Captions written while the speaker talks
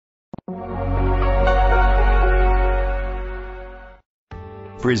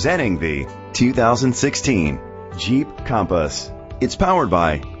Presenting the 2016 Jeep Compass. It's powered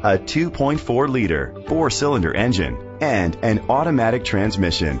by a 2.4-liter 4-cylinder engine and an automatic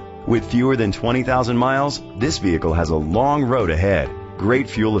transmission. With fewer than 20,000 miles, this vehicle has a long road ahead. Great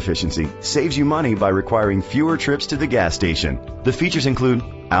fuel efficiency saves you money by requiring fewer trips to the gas station. The features include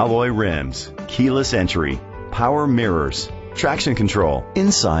alloy rims, keyless entry, power mirrors, traction control.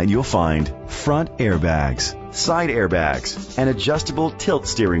 Inside you'll find front airbags, side airbags, an adjustable tilt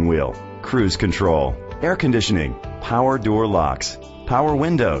steering wheel, cruise control, air conditioning, power door locks, power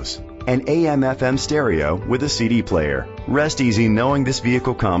windows, an AM/FM stereo with a CD player. Rest easy knowing this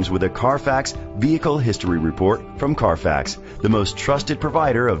vehicle comes with a Carfax Vehicle History Report from Carfax, the most trusted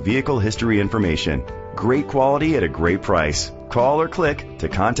provider of vehicle history information. Great quality at a great price. Call or click to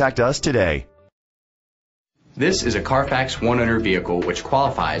contact us today. This is a Carfax one-owner vehicle which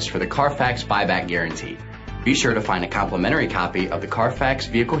qualifies for the Carfax buyback guarantee. Be sure to find a complimentary copy of the Carfax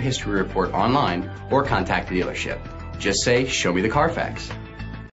Vehicle History Report online or contact the dealership. Just say, "Show me the Carfax."